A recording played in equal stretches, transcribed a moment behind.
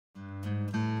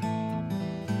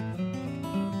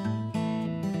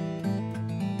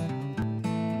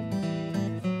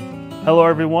Hello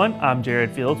everyone, I'm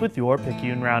Jared Fields with your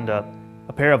Picayune Roundup.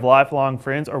 A pair of lifelong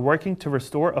friends are working to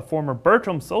restore a former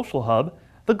Bertram social hub,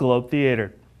 the Globe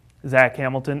Theater. Zach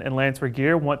Hamiliton and Lance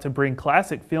Regier want to bring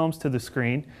classic films to the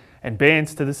screen and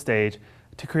bands to the stage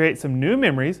to create some new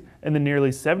memories in the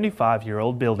nearly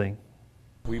 75-year-old building.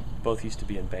 We both used to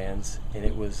be in bands, and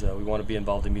it was we want to be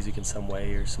involved in music in some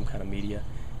way or some kind of media.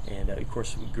 And of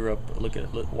course, we grew up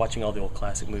watching all the old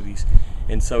classic movies,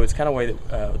 and so it's kind of a way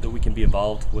that we can be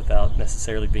involved without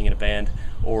necessarily being in a band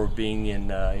or being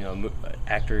in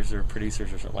actors or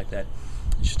producers or something like that.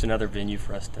 It's just another venue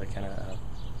for us to kind of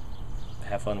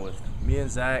have fun with. Me and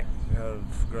Zach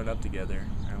have grown up together,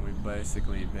 and we've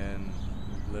basically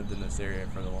lived in this area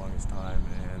for the longest time.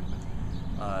 And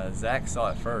Zach saw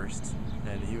it first,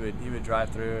 and he would drive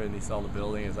through and he saw the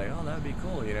building. He was like, "Oh, that'd be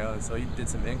cool," you know. And so he did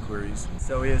some inquiries.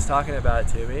 So he was talking about it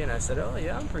to me, and I said, "Oh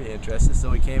yeah, I'm pretty interested." So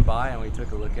we came by and we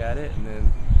took a look at it, and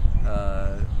then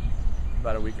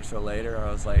about a week or so later,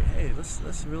 I was like, "Hey,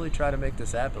 let's really try to make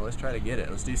this happen. Let's try to get it.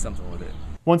 Let's do something with it."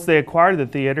 Once they acquired the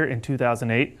theater in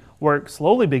 2008, work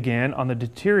slowly began on the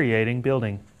deteriorating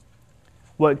building.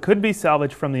 What could be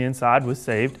salvaged from the inside was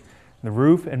saved. The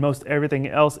roof and most everything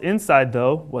else inside,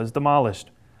 though, was demolished.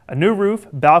 A new roof,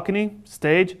 balcony,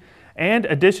 stage, and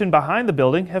addition behind the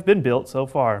building have been built so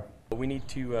far. We need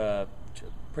to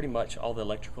pretty much all the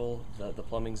electrical, the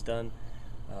plumbing's done.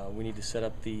 We need to set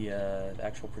up the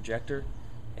actual projector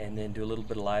and then do a little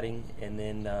bit of lighting and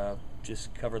then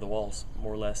just cover the walls,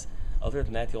 more or less. Other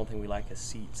than that, the only thing we like is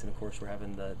seats, and of course we're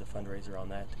having the fundraiser on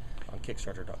that on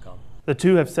Kickstarter.com. The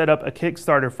two have set up a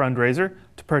Kickstarter fundraiser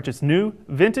to purchase new,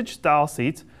 vintage-style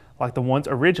seats like the ones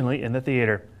originally in the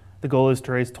theater. The goal is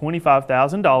to raise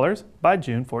 $25,000 by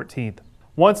June 14th.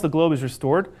 Once the Globe is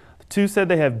restored, the two said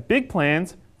they have big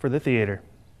plans for the theater.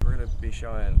 We're going to be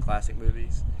showing classic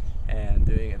movies and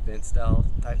doing event-style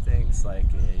type things, like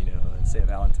St.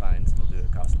 Valentine's, we'll do a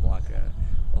Casablanca,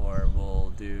 or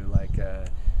we'll do like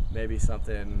maybe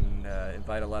something,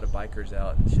 invite a lot of bikers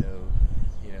out and show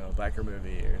a biker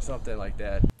movie or something like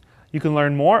that. You can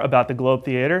learn more about the Globe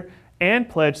Theater and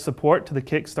pledge support to the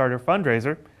Kickstarter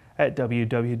fundraiser at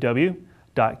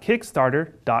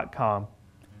www.kickstarter.com.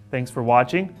 Thanks for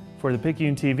watching. For the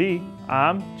Picayune TV,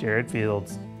 I'm Jared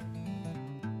Fields.